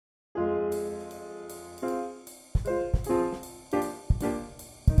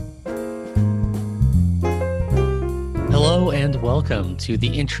and welcome to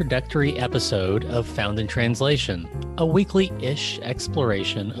the introductory episode of Found in Translation, a weekly-ish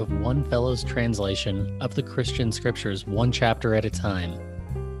exploration of one fellow's translation of the Christian scriptures, one chapter at a time.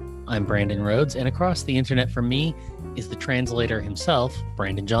 I'm Brandon Rhodes, and across the internet from me is the translator himself,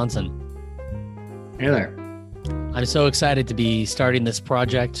 Brandon Johnson. Hey there. I'm so excited to be starting this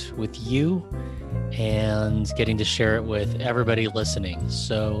project with you and getting to share it with everybody listening.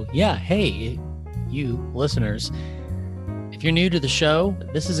 So yeah, hey, you listeners, if you're new to the show,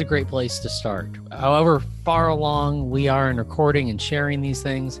 this is a great place to start. However far along we are in recording and sharing these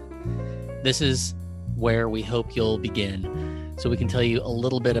things, this is where we hope you'll begin. So we can tell you a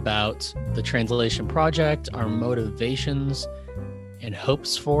little bit about the translation project, our motivations and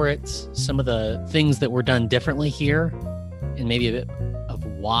hopes for it, some of the things that were done differently here, and maybe a bit of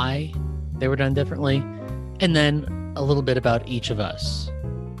why they were done differently, and then a little bit about each of us.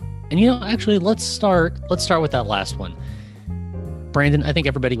 And actually, let's start with that last one. Brandon, I think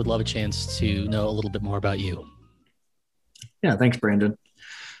everybody would love a chance to know a little bit more about you. Yeah, thanks, Brandon.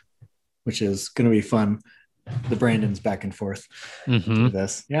 Which is going to be fun. The Brandons back and forth do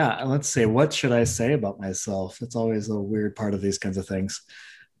this. Yeah, let's see. What should I say about myself? It's always a weird part of these kinds of things.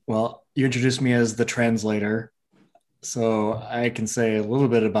 Well, you introduced me as the translator, so I can say a little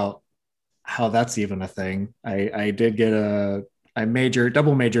bit about how that's even a thing. I did get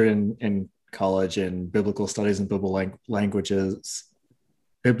double majored in college in biblical studies and biblical languages.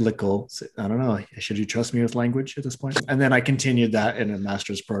 I don't know. Should you trust me with language at this point? And then I continued that in a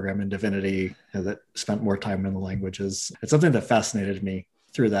master's program in divinity that spent more time in the languages. It's something that fascinated me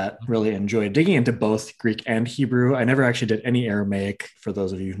through that. Really enjoyed digging into both Greek and Hebrew. I never actually did any Aramaic. For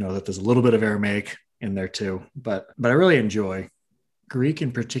those of you who know that there's a little bit of Aramaic in there too, but I really enjoy Greek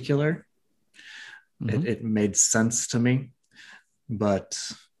in particular. It made sense to me, but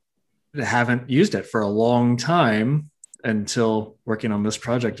I haven't used it for a long time until working on this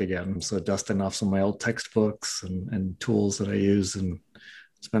project again. So dusting off some of my old textbooks and tools that I use, and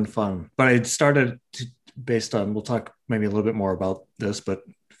it's been fun. But I started based on, we'll talk maybe a little bit more about this, but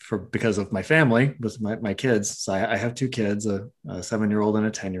because of my family with my kids. So I have two kids, a 7-year-old and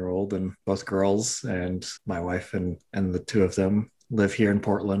a 10-year-old, and both girls, and my wife and the two of them live here in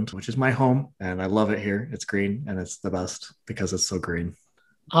Portland, which is my home, and I love it here. It's green, and it's the best because it's so green.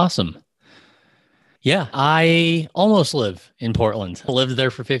 Awesome. Yeah, I almost live in Portland. I lived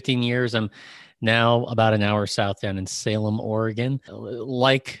there for 15 years. I'm now about an hour south down in Salem, Oregon.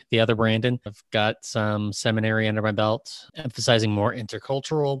 Like the other Brandon, I've got some seminary under my belt, emphasizing more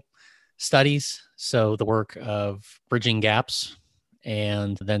intercultural studies. So the work of bridging gaps,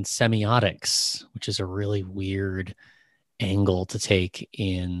 and then semiotics, which is a really weird angle to take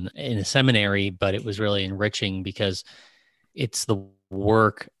in a seminary, but it was really enriching because it's the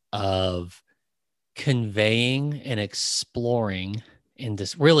work of conveying and exploring and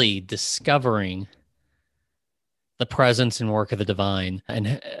really discovering the presence and work of the divine,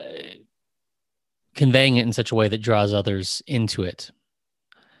 and conveying it in such a way that draws others into it.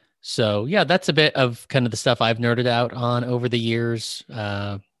 So yeah, that's a bit of kind of the stuff I've nerded out on over the years.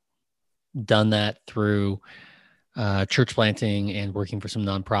 Done that through church planting and working for some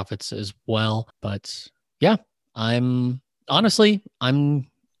nonprofits as well. But yeah, I'm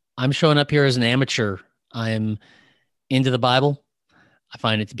showing up here as an amateur. I'm into the Bible. I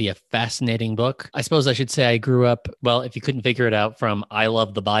find it to be a fascinating book. I suppose I should say I grew up, well, if you couldn't figure it out from I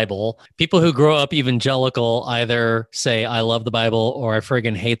love the Bible, people who grow up evangelical either say I love the Bible or I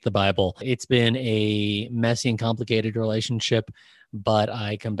friggin' hate the Bible. It's been a messy and complicated relationship, but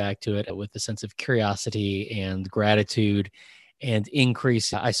I come back to it with a sense of curiosity and gratitude and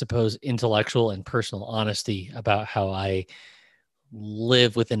increase, I suppose, intellectual and personal honesty about how I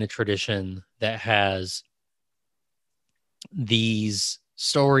live within a tradition that has these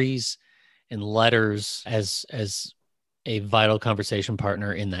stories and letters as a vital conversation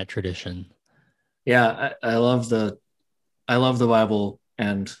partner in that tradition. Yeah, I love the Bible,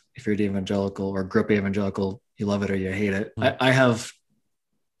 and if you're evangelical or grew up evangelical, you love it or you hate it. I have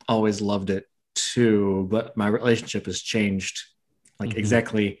always loved it too, but my relationship has changed.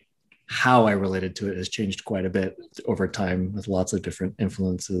 Exactly how I related to it has changed quite a bit over time with lots of different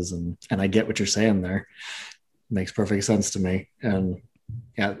influences, and I get what you're saying there. It makes perfect sense to me. And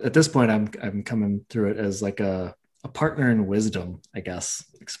yeah, at this point I'm coming through it as like a partner in wisdom, I guess,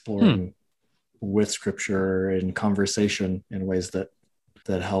 exploring with scripture and conversation in ways that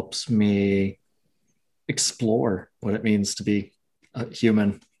helps me explore what it means to be a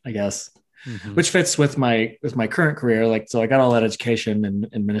human, I guess. Which fits with my current career. So I got all that education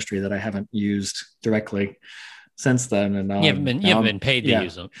in ministry that I haven't used directly since then. And now you haven't been paid to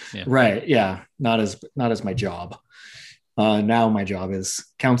use them. Yeah. Right. Yeah. Not as my job. Now my job is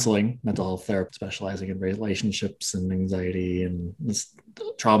counseling, mental health therapy, specializing in relationships and anxiety and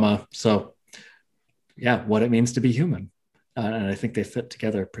trauma. So yeah, what it means to be human. And I think they fit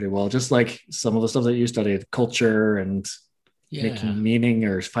together pretty well. Just like some of the stuff that you studied, culture and making meaning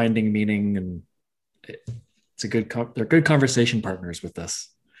or finding meaning. And it's they're good conversation partners with this.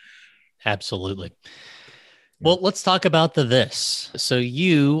 Absolutely. Well, let's talk about this. So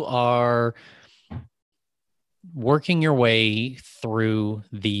you are working your way through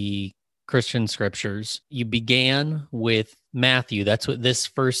the Christian scriptures. You began with Matthew. That's what this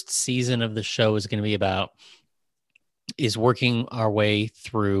first season of the show is going to be about, is working our way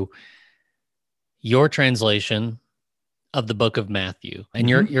through your translation of the book of Matthew. And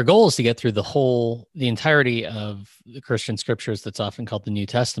your goal is to get through the entirety of the Christian scriptures that's often called the New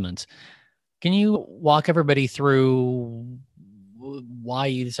Testament. Can you walk everybody through why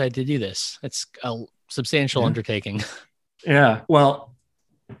you decided to do this? It's a substantial undertaking. Yeah. Well,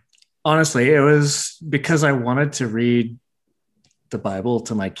 honestly, it was because I wanted to read the Bible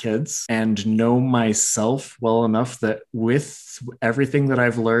to my kids and know myself well enough that with everything that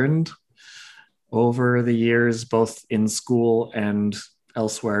I've learned over the years, both in school and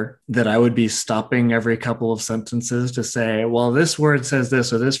elsewhere, that I would be stopping every couple of sentences to say, well, this word says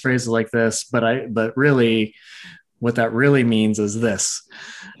this, or this phrase is like this, but really what that really means is this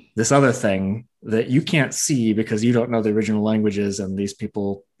other thing that you can't see because you don't know the original languages. And these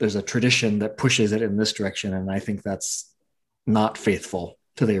people, there's a tradition that pushes it in this direction. And I think that's not faithful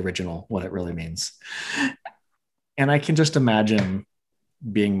to the original, what it really means. And I can just imagine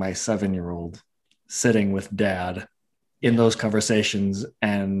being my 7-year-old sitting with dad in those conversations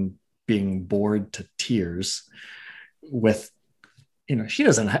and being bored to tears with, she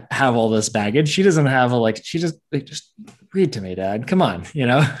doesn't have all this baggage. She doesn't have she just read to me, dad. Come on,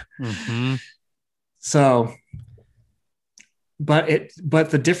 Mm-hmm. So, but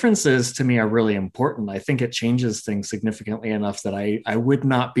the differences to me are really important. I think it changes things significantly enough that I would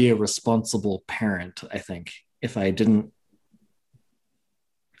not be a responsible parent, I think, if I didn't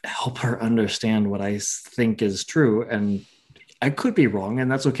help her understand what I think is true. And I could be wrong, and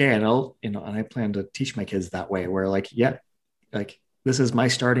that's okay. And and I plan to teach my kids that way, where this is my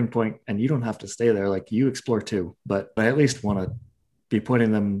starting point and you don't have to stay there. You explore too, but I at least want to be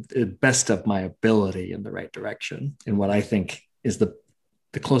putting them the best of my ability in the right direction, in what I think is the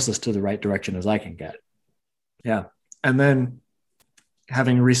closest to the right direction as I can get. Yeah. And then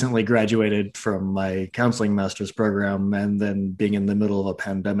having recently graduated from my counseling master's program and then being in the middle of a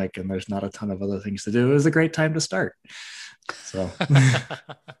pandemic and there's not a ton of other things to do, it was a great time to start. So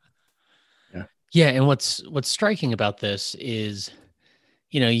yeah. Yeah. And what's striking about this is,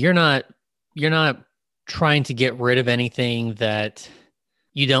 you're not trying to get rid of anything that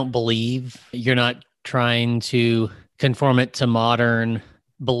you don't believe. You're not trying to conform it to modern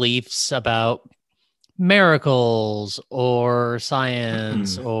beliefs about miracles or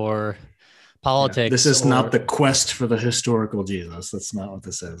science or politics. This is not the quest for the historical Jesus. That's not what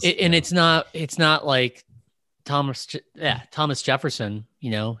this is. And it's not like Thomas Jefferson,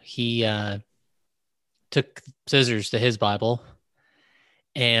 he took scissors to his Bible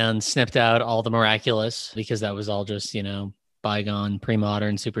and snipped out all the miraculous because that was all just, bygone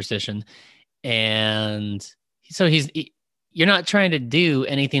pre-modern superstition. And so you're not trying to do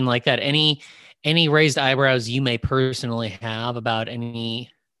anything like that. Any raised eyebrows you may personally have about anything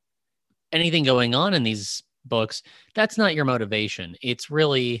going on in these books, that's not your motivation. It's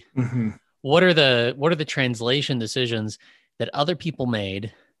really what are the translation decisions that other people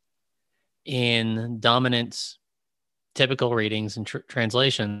made in dominant typical readings and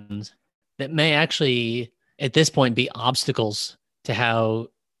translations that may actually at this point be obstacles to how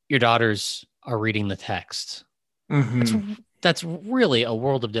your daughters are reading the text. That's really a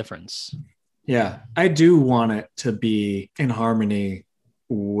world of difference. Yeah, I do want it to be in harmony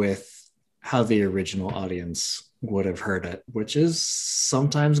with how the original audience would have heard it, which is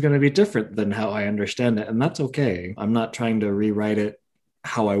sometimes going to be different than how I understand it. And that's okay. I'm not trying to rewrite it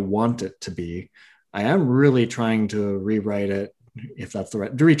how I want it to be. I am really trying to rewrite it, if that's to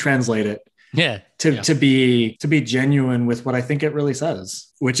retranslate it. To be genuine with what I think it really says,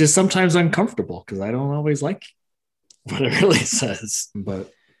 which is sometimes uncomfortable because I don't always like what it really says.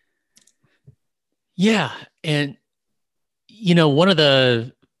 But yeah, and one of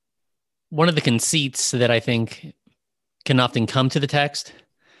the conceits that I think can often come to the text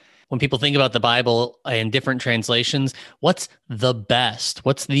when people think about the Bible in different translations, what's the best?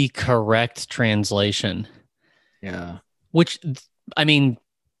 What's the correct translation? Yeah. Which, I mean,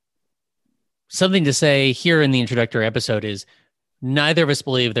 something to say here in the introductory episode is neither of us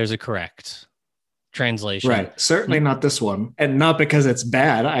believe there's a correct translation. Right. Certainly not this one. And not because it's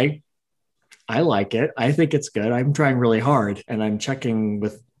bad. I like it. I think it's good. I'm trying really hard and I'm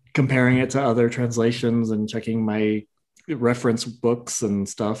comparing it to other translations and checking my reference books and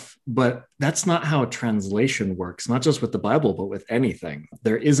stuff. But that's not how translation works, not just with the Bible, but with anything.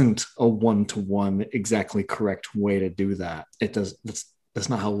 There isn't a one-to-one exactly correct way to do that. That's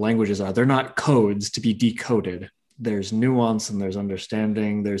not how languages are. They're not codes to be decoded. There's nuance and there's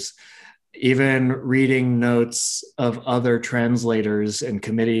understanding. There's even reading notes of other translators and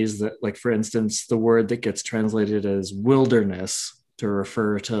committees that, like, for instance, the word that gets translated as wilderness to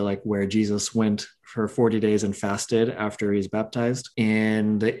refer to like where Jesus went for 40 days and fasted after he's baptized.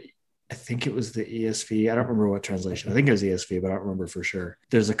 And I think it was the ESV. I don't remember what translation. I think it was ESV, but I don't remember for sure.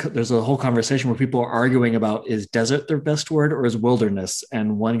 There's a whole conversation where people are arguing about, is desert the best word or is wilderness?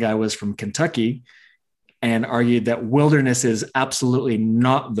 And one guy was from Kentucky and argued that wilderness is absolutely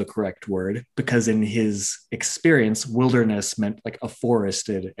not the correct word because in his experience, wilderness meant like a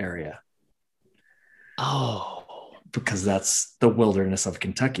forested area. Oh. Because that's the wilderness of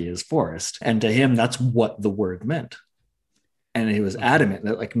Kentucky is forest. And to him, that's what the word meant. And he was adamant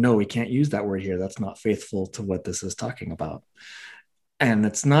that, like, no, we can't use that word here. That's not faithful to what this is talking about. And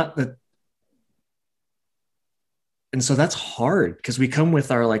it's not that. And so that's hard because we come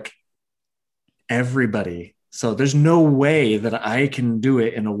with our, like, everybody. So there's no way that I can do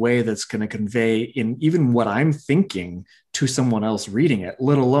it in a way that's going to convey in even what I'm thinking to someone else reading it,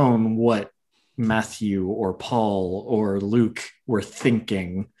 let alone what Matthew or Paul or Luke were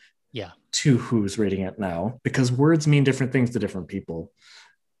thinking to who's reading it now, because words mean different things to different people.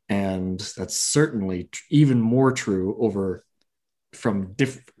 And that's certainly even more true from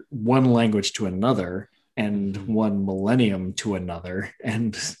one language to another and one millennium to another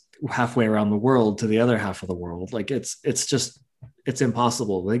and halfway around the world to the other half of the world. Like it's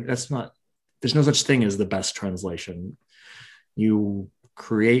impossible. Like there's no such thing as the best translation. You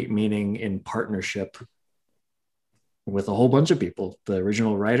create meaning in partnership with a whole bunch of people, the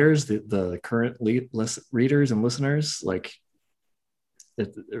original writers, the current readers and listeners. Like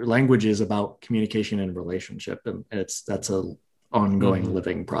language is about communication and relationship, and that's a ongoing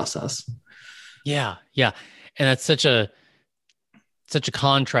living process. Yeah. And that's such a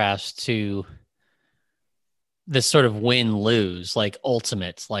contrast to this sort of win-lose, like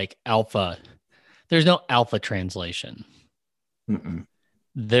ultimates, like alpha. There's no alpha translation. Mm-mm.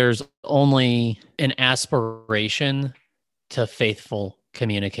 There's only an aspiration to faithful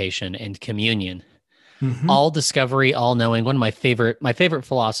communication and communion. Mm-hmm. All discovery, all knowing. One of my favorite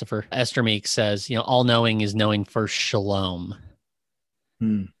philosopher, Esther Meeks, says, all knowing is knowing for shalom.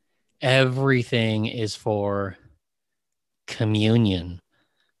 Everything is for communion,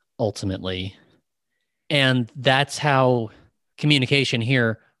 ultimately. And that's how communication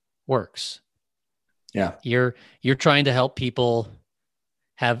here works. Yeah. You're trying to help people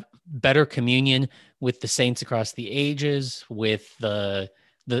have better communion with the saints across the ages, with the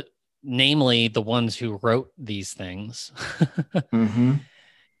namely the ones who wrote these things. Mm-hmm.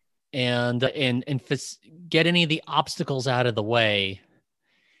 and get any of the obstacles out of the way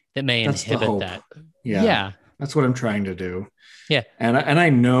that may inhibit that. Yeah. That's what I'm trying to do. Yeah. And I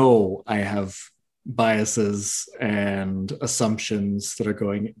know I have biases and assumptions that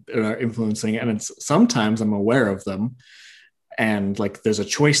are influencing, and sometimes I'm aware of them. And like, there's a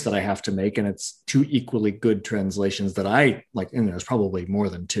choice that I have to make, and it's two equally good translations that I like. And there's probably more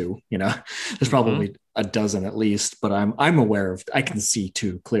than two, there's probably a dozen at least, but I'm aware of, I can see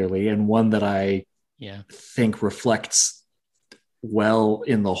two clearly. And one that I think reflects well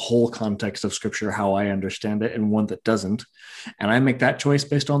in the whole context of scripture, how I understand it, and one that doesn't. And I make that choice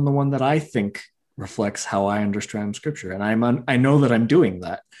based on the one that I think reflects how I understand scripture. And I know that I'm doing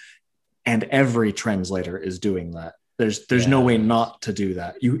that. And every translator is doing that. There's no way not to do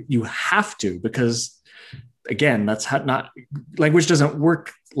that. You have to, because again, that's not language doesn't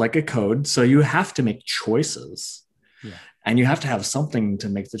work like a code. So you have to make choices, and you have to have something to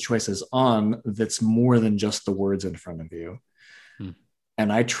make the choices on that's more than just the words in front of you.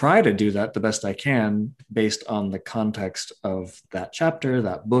 And I try to do that the best I can based on the context of that chapter,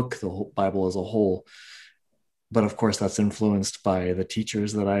 that book, the whole Bible as a whole. But of course, that's influenced by the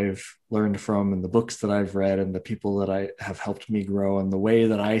teachers that I've learned from and the books that I've read and the people that have helped me grow and the way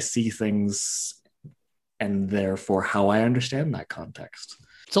that I see things, and therefore how I understand that context.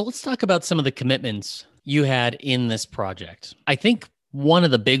 So let's talk about some of the commitments you had in this project. I think one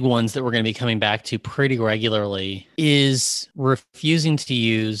of the big ones that we're going to be coming back to pretty regularly is refusing to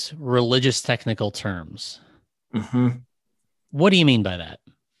use religious technical terms. Mm-hmm. What do you mean by that?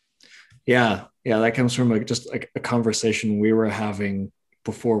 Yeah, that comes from just a conversation we were having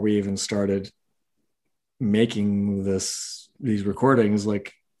before we even started making these recordings,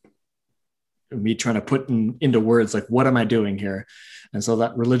 like me trying to put into words, like, what am I doing here? And so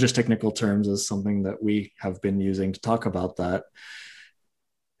that religious technical terms is something that we have been using to talk about that.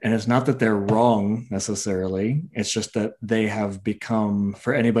 And it's not that they're wrong necessarily. It's just that they have become,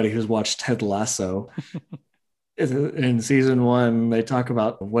 for anybody who's watched Ted Lasso, in season 1, they talk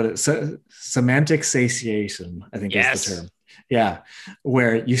about what it's semantic satiation, I think is the term. Yeah.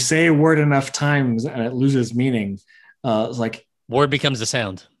 Where you say a word enough times and it loses meaning. It's like word becomes a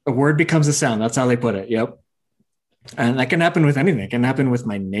sound. A word becomes a sound. That's how they put it. Yep. And that can happen with anything. It can happen with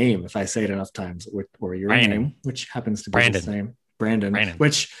my name if I say it enough times, or your name, which happens to be the same. Brandon.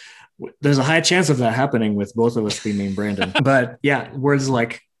 Which there's a high chance of that happening with both of us being named Brandon. But yeah, words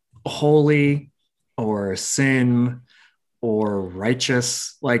like holy or sin or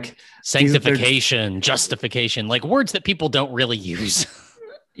righteous, like sanctification, justification, like words that people don't really use.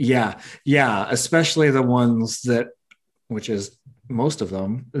 Yeah. Especially the ones that, which is most of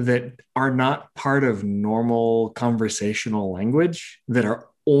them, that are not part of normal conversational language, that are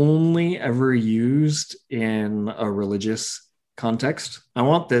only ever used in a religious context. I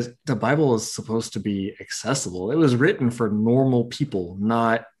want this. The Bible is supposed to be accessible. It was written for normal people,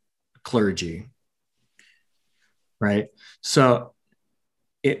 not clergy. Right. So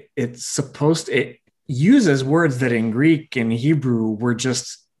it uses words that in Greek and Hebrew were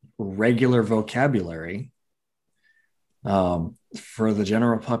just regular vocabulary for the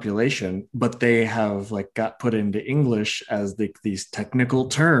general population, but they have like got put into English as these technical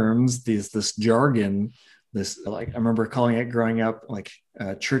terms, this jargon, this, like, I remember calling it growing up, like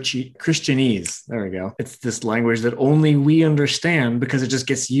churchy Christianese. There we go. It's this language that only we understand because it just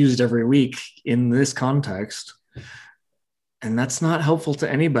gets used every week in this context. And that's not helpful to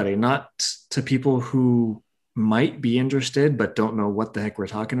anybody, not to people who might be interested but don't know what the heck we're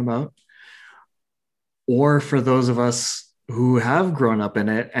talking about, or for those of us who have grown up in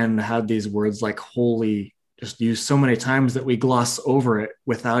it and had these words like holy just used so many times that we gloss over it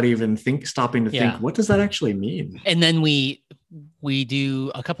without even stopping to think, what does that actually mean? And then we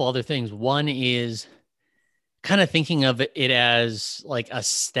do a couple other things. One is kind of thinking of it as like a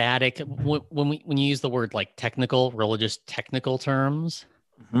static, when you use the word like technical, religious technical terms,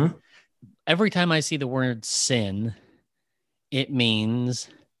 every time I see the word sin, it means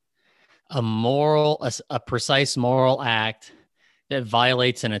a precise moral act that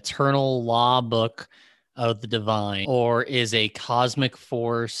violates an eternal law book of the divine, or is a cosmic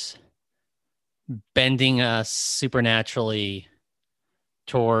force bending us supernaturally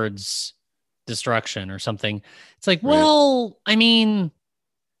towards destruction or something. It's like, well, I mean,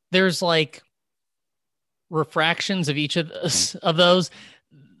 there's like refractions of each of those,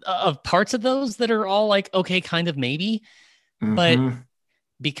 of parts of those that are all like, okay, kind of maybe, but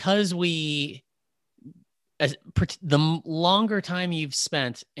because the longer time you've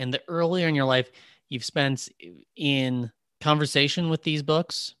spent and the earlier in your life you've spent in conversation with these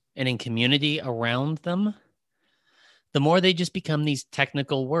books and in community around them, the more they just become these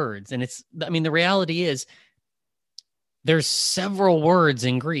technical words. And the reality is there's several words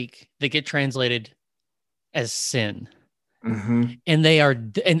in Greek that get translated as sin. And they are,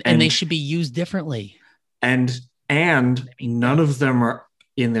 and they should be used differently. And none of them are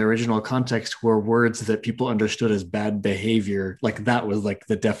in the original context were words that people understood as bad behavior. Like that was like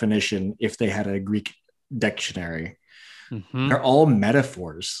the definition if they had a Greek dictionary. They're all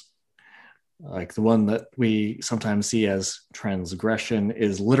metaphors. Like the one that we sometimes see as transgression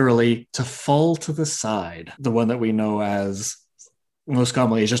is literally to fall to the side. The one that we know as most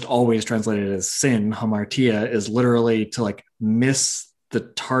commonly is just always translated as sin, hamartia, is literally to like miss the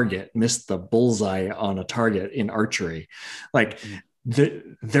target, miss the bullseye on a target in archery. Like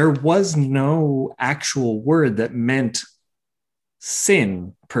there was no actual word that meant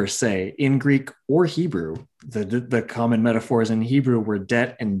sin per se in Greek or Hebrew. The common metaphors in Hebrew were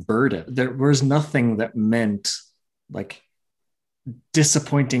debt and burden. There was nothing that meant like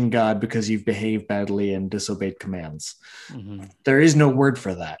disappointing God because you've behaved badly and disobeyed commands. There is no word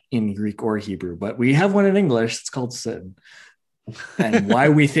for that in Greek or Hebrew, but we have one in English. It's called sin. And why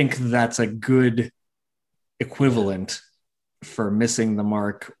we think that's a good equivalent for missing the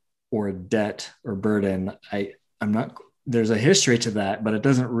mark or debt or burden, I'm not. There's a history to that, but it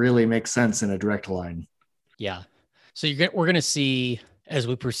doesn't really make sense in a direct line. Yeah. So we're going to see as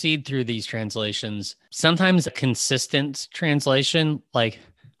we proceed through these translations, sometimes a consistent translation, like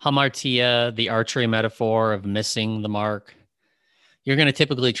hamartia, the archery metaphor of missing the mark. You're going to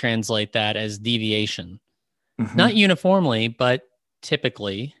typically translate that as deviation. Not uniformly, but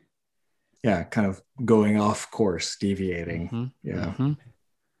typically. Yeah, kind of going off course, deviating.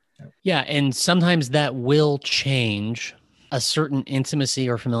 Yeah. And sometimes that will change a certain intimacy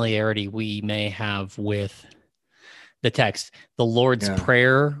or familiarity we may have with the text. The Lord's Yeah.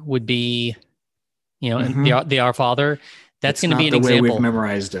 Prayer would be, and Mhm. the Our Father. That's It's going to be not an the way we've example.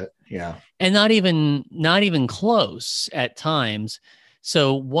 memorized it. Yeah. And not even close at times.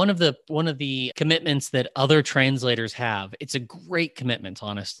 So one of the commitments that other translators have, it's a great commitment,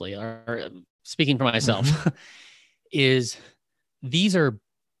 honestly, or speaking for myself, Mhm. is these are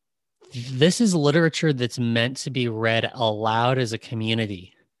this is literature that's meant to be read aloud as a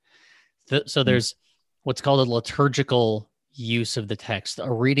community. So there's what's called a liturgical use of the text,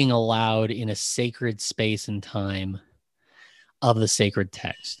 a reading aloud in a sacred space and time of the sacred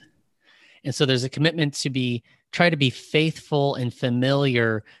text. And so there's a commitment to try to be faithful and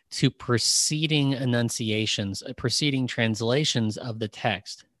familiar to preceding enunciations, preceding translations of the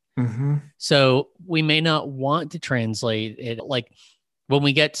text. Mhm. So we may not want to translate it like when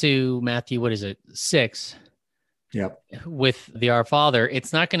we get to Matthew, what is it, 6, Yep. with the Our Father,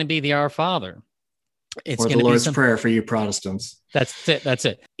 it's not going to be the Our Father. It's Or the going to be Lord's Prayer for you Protestants. That's it. That's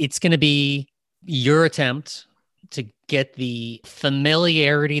it. It's going to be your attempt to get the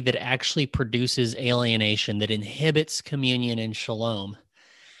familiarity that actually produces alienation, that inhibits communion and shalom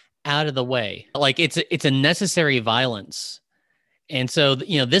out of the way. Like it's a necessary violence. And so,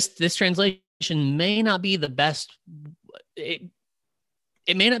 this translation may not be the best.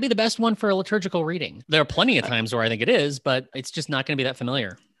 It may not be the best one for a liturgical reading. There are plenty of times where I think it is, but it's just not going to be that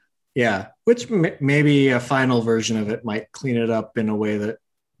familiar. Yeah, which maybe a final version of it might clean it up in a way that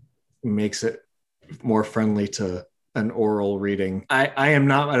makes it more friendly to an oral reading. I am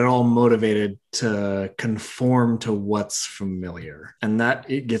not at all motivated to conform to what's familiar. And that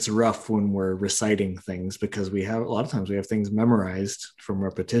it gets rough when we're reciting things because we have a lot of times we have things memorized from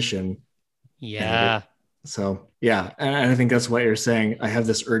repetition. Yeah. So yeah, and I think that's what you're saying. I have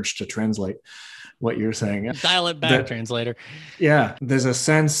this urge to translate what you're saying. Dial it back, translator. Yeah, there's a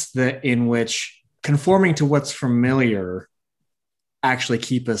sense that in which conforming to what's familiar actually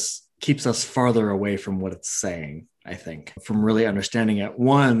keeps us farther away from what it's saying, I think, from really understanding it.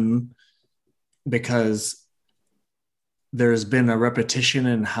 One, because there's been a repetition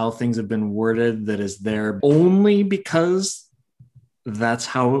in how things have been worded that is there only because that's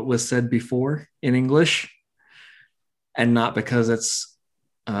how it was said before in English and not because it's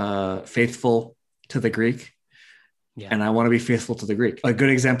faithful to the Greek. Yeah. And I want to be faithful to the Greek. A good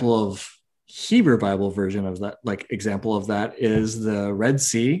example of Hebrew Bible version of that, example of that is the Red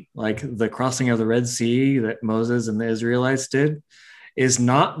Sea, the crossing of the Red Sea that Moses and the Israelites did is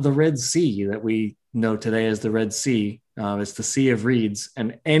not the Red Sea that we know today as the Red Sea. It's the Sea of Reeds,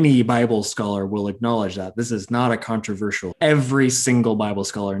 and any Bible scholar will acknowledge that. This is not a controversial. Every single Bible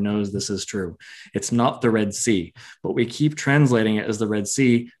scholar knows this is true. It's not the Red Sea, but we keep translating it as the Red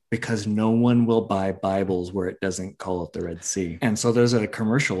Sea because no one will buy Bibles where it doesn't call it the Red Sea. And so there's a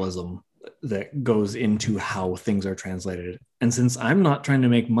commercialism that goes into how things are translated. And since I'm not trying to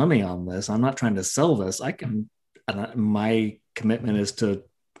make money on this, I'm not trying to sell this, my commitment is to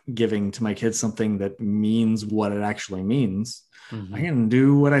giving to my kids something that means what it actually means. Mm-hmm. I can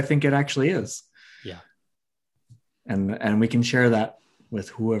do what I think it actually is. Yeah. And we can share that with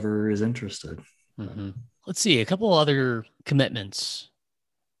whoever is interested. Mm-hmm. Let's see, a couple other commitments.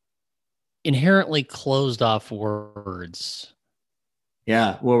 Inherently closed off words.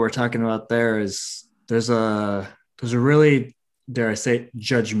 Yeah, what we're talking about there is there's a really, dare I say,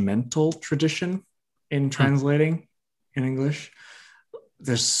 judgmental tradition in translating in English.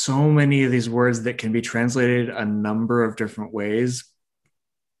 There's so many of these words that can be translated a number of different ways,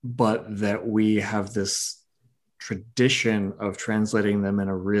 but that we have this tradition of translating them in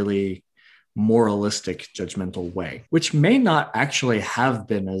a really moralistic, judgmental way, which may not actually have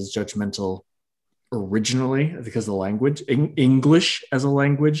been as judgmental originally because the language, English as a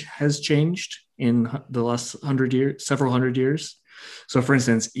language, has changed in the last several hundred years. So, for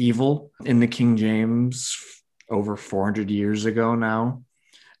instance, evil in the King James over 400 years ago now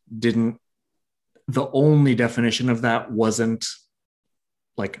the only definition of that wasn't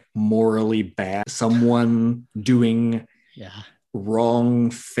morally bad, someone doing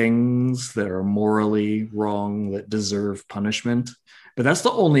wrong things that are morally wrong that deserve punishment. But that's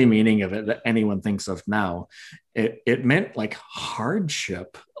the only meaning of it that anyone thinks of now. It meant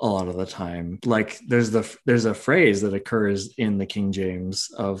hardship a lot of the time. There's a phrase that occurs in the King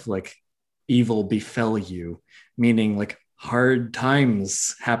James of evil befell you, meaning hard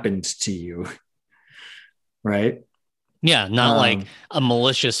times happened to you, right? Yeah, not like a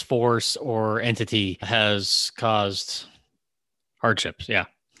malicious force or entity has caused hardships. Yeah.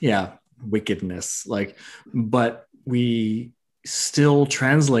 Yeah, wickedness. But we still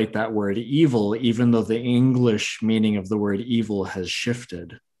translate that word evil, even though the English meaning of the word evil has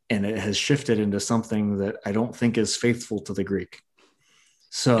shifted. And it has shifted into something that I don't think is faithful to the Greek.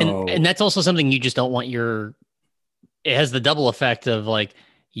 So, and that's also something you just don't want it has the double effect of like,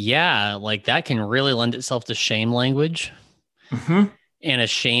 yeah, like that can really lend itself to shame language and a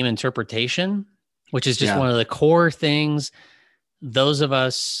shame interpretation, which is just one of the core things those of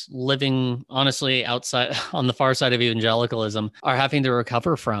us living honestly outside on the far side of evangelicalism are having to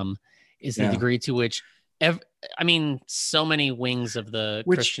recover from, is the degree to which so many wings of the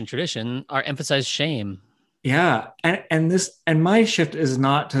Christian tradition are emphasize shame. Yeah. And my shift is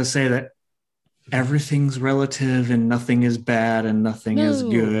not to say that everything's relative and nothing is bad and nothing is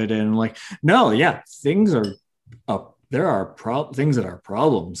good. And like, no, yeah, things are up. There are things that are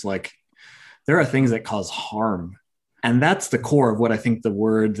problems. Like there are things that cause harm. And that's the core of what I think the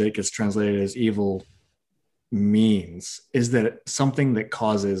word that gets translated as evil means, is that something that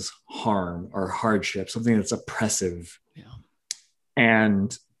causes harm or hardship, something that's oppressive. Yeah.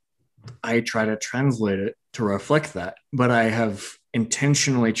 And I try to translate it to reflect that. But I have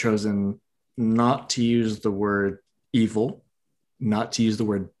intentionally chosen not to use the word evil, not to use the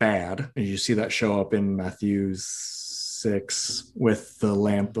word bad. And you see that show up in Matthew 6 with the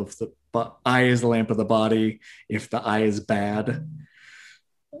lamp of the eye is the lamp of the body. If the eye is bad,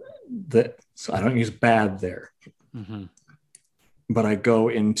 so I don't use bad there. But I go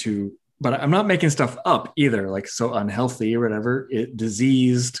into, but I'm not making stuff up either. Like, so unhealthy or whatever,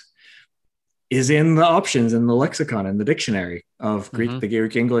 diseased is in the options in the lexicon, in the dictionary of Greek, the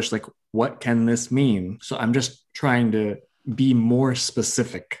Greek English. Like, what can this mean? So I'm just trying to be more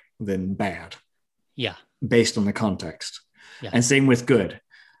specific than bad. Yeah. Based on the context. Yeah. And same with good.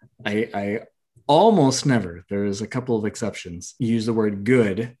 I almost never, there's a couple of exceptions, use the word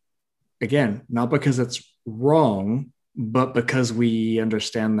good. Again, not because it's wrong, but because we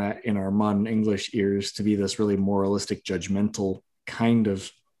understand that in our modern English ears to be this really moralistic, judgmental kind of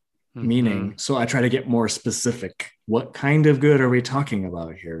meaning. So I try to get more specific. What kind of good are we talking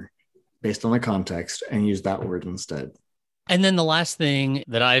about here based on the context, and use that word instead. And then the last thing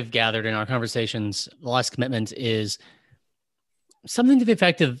that I've gathered in our conversations, the last commitment, is something to the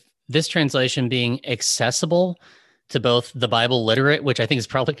effect of this translation being accessible to both the Bible literate, which I think is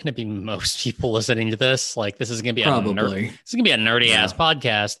probably going to be most people listening to this. Like, this is going to be a nerdy ass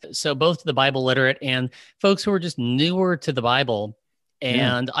podcast. So both the Bible literate and folks who are just newer to the Bible.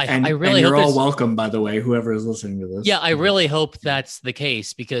 And I really hope you're all welcome, by the way, whoever is listening to this. Yeah, I really hope that's the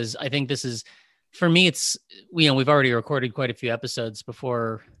case, because I think this is, for me, it's, we've already recorded quite a few episodes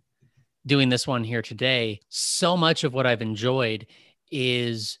before doing this one here today. So much of what I've enjoyed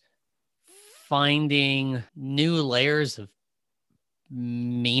is finding new layers of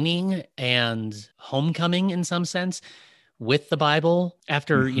meaning and homecoming in some sense with the Bible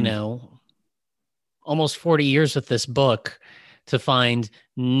after, almost 40 years with this book, to find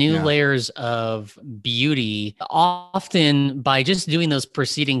new layers of beauty, often by just doing those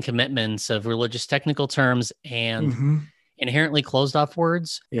preceding commitments of religious technical terms and inherently closed off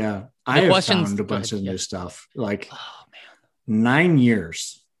words. Yeah. I have found a bunch of new stuff. Like 9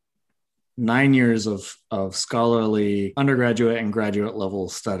 years of scholarly undergraduate and graduate level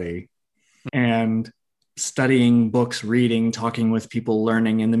study, and studying books, reading, talking with people,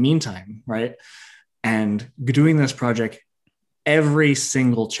 learning in the meantime, right? And doing this project, every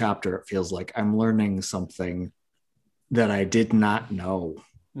single chapter, it feels like I'm learning something that I did not know.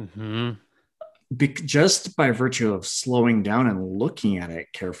 Just by virtue of slowing down and looking at it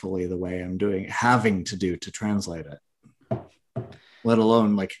carefully the way I'm having to do to translate it, let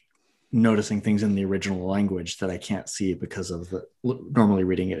alone like noticing things in the original language that I can't see because of normally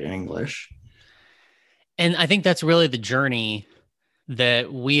reading it in English. And I think that's really the journey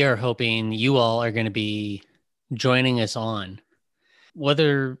that we are hoping you all are going to be joining us on.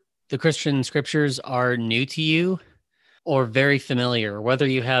 Whether the Christian scriptures are new to you or very familiar, whether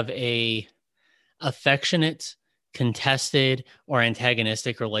you have a affectionate, contested, or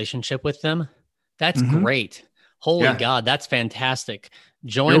antagonistic relationship with them, that's great. Holy God, that's fantastic.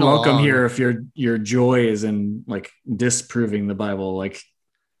 Join You're welcome along. Here if your joy is in like disproving the Bible. Like,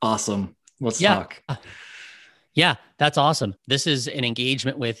 awesome. Let's talk. Yeah, that's awesome. This is an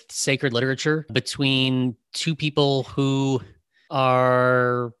engagement with sacred literature between two people who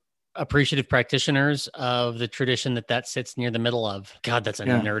are appreciative practitioners of the tradition that sits near the middle of. God, that's a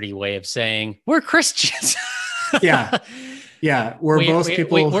nerdy way of saying we're Christians. Yeah. We're both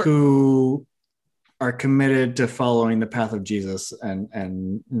people who are committed to following the path of Jesus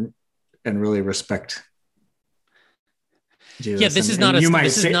and really respect Jesus. Yeah, this is not you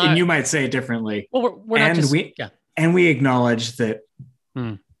might say it differently. Well, we're not just. And we acknowledge that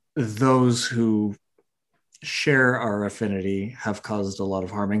Hmm. those who share our affinity have caused a lot of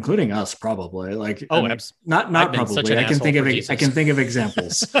harm, including us, probably. Like, Oh, not I've been such probably. an I can think asshole of for Jesus. I can think of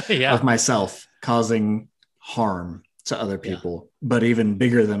examples Yeah. of myself causing harm to other people. But even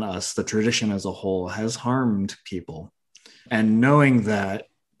bigger than us, the tradition as a whole has harmed people. And knowing that,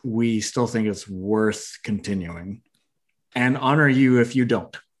 we still think it's worth continuing, and honor you if you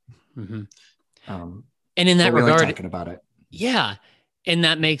don't. Mm-hmm. And in that we regard, like talking about it. Yeah. And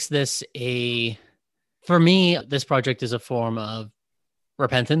that makes this for me, this project is a form of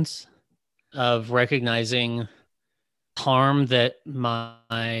repentance, of recognizing harm that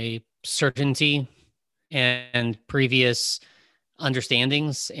my certainty and previous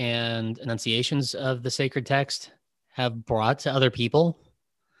understandings and enunciations of the sacred text have brought to other people.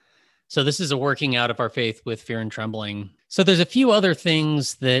 So this is a working out of our faith with fear and trembling. So there's a few other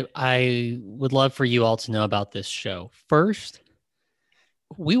things that I would love for you all to know about this show. First,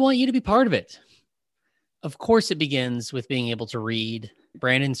 we want you to be part of it. Of course, it begins with being able to read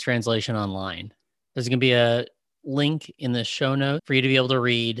Brandon's translation online. There's going to be a link in the show note for you to be able to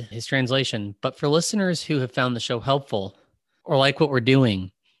read his translation. But for listeners who have found the show helpful or like what we're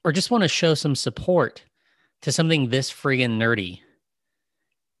doing, or just want to show some support to something this friggin' nerdy,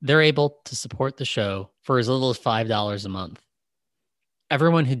 they're able to support the show for as little as $5 a month.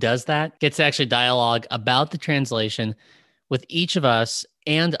 Everyone who does that gets to actually dialogue about the translation with each of us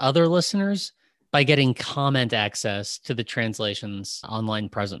and other listeners by getting comment access to the translation's online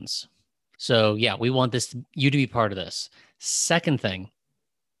presence. So yeah, we want you to be part of this. Second thing,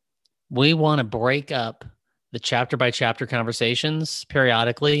 we want to break up the chapter by chapter conversations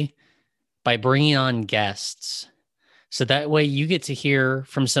periodically by bringing on guests. So that way you get to hear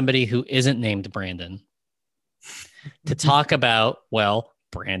from somebody who isn't named Brandon to talk about,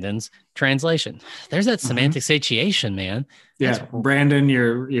 Brandon's translation. There's that semantic satiation, man. Yeah, Brandon,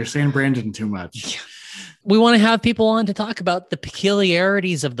 you're saying Brandon too much. We want to have people on to talk about the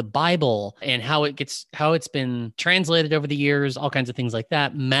peculiarities of the Bible and how it's been translated over the years, all kinds of things like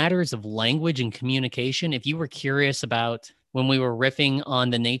that. Matters of language and communication. If you were curious about when we were riffing on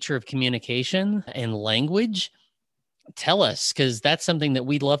the nature of communication and language, tell us, because that's something that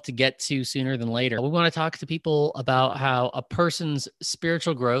we'd love to get to sooner than later. We want to talk to people about how a person's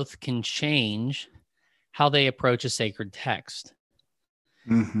spiritual growth can change how they approach a sacred text,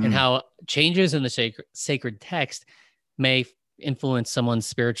 and how changes in the sacred text may influence someone's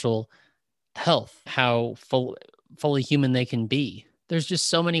spiritual health, how fully human they can be. There's just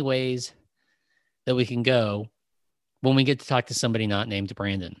so many ways that we can go when we get to talk to somebody not named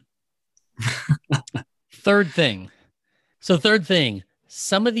Brandon. Third thing,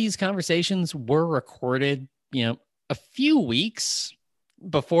 some of these conversations were recorded, a few weeks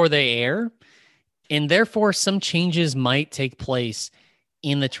before they air, and therefore some changes might take place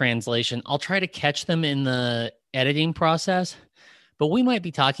in the translation. I'll try to catch them in the editing process, but we might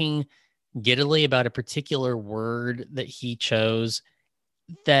be talking giddily about a particular word that he chose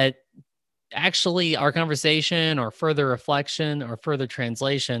that actually our conversation or further reflection or further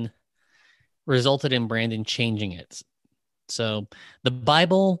translation resulted in Brandon changing it. So the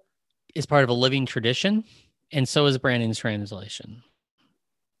Bible is part of a living tradition, and so is Brandon's translation.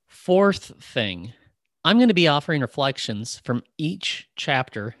 Fourth thing, I'm going to be offering reflections from each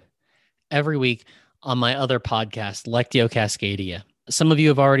chapter every week on my other podcast, Lectio Cascadia. Some of you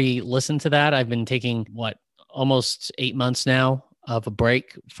have already listened to that. I've been taking, almost 8 months now of a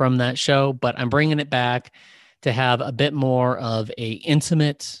break from that show, but I'm bringing it back to have a bit more of a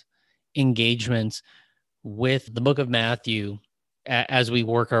intimate engagement with the book of Matthew as we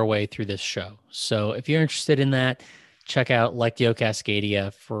work our way through this show. So if you're interested in that, check out Lectio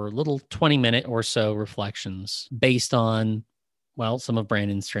Cascadia for little 20-minute or so reflections based on, some of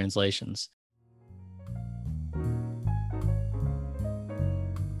Brandon's translations.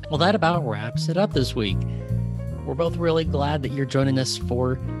 Well, that about wraps it up this week. We're both really glad that you're joining us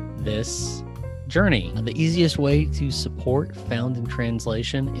for this journey. The easiest way to support Found in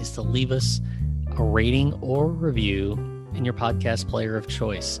Translation is to leave us a rating or review in your podcast player of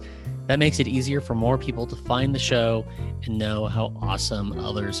choice. That makes it easier for more people to find the show and know how awesome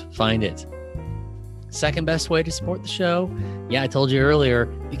others find it. Second best way to support the show, I told you earlier,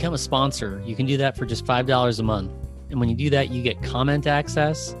 become a sponsor. You can do that for just $5 a month. And when you do that, you get comment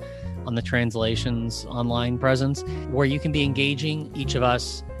access on the translation's online presence, where you can be engaging each of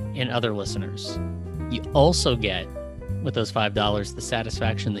us and other listeners. You also get, with those $5, the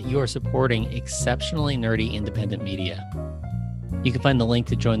satisfaction that you are supporting exceptionally nerdy independent media. You can find the link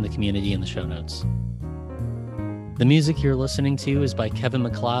to join the community in the show notes. The music you're listening to is by Kevin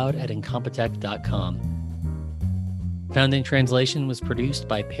MacLeod at Incompetech.com. Founding Translation was produced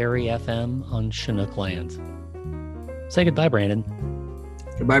by Perry FM on Chinook land. Say goodbye, Brandon.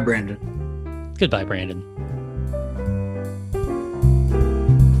 Goodbye, Brandon. Goodbye, Brandon.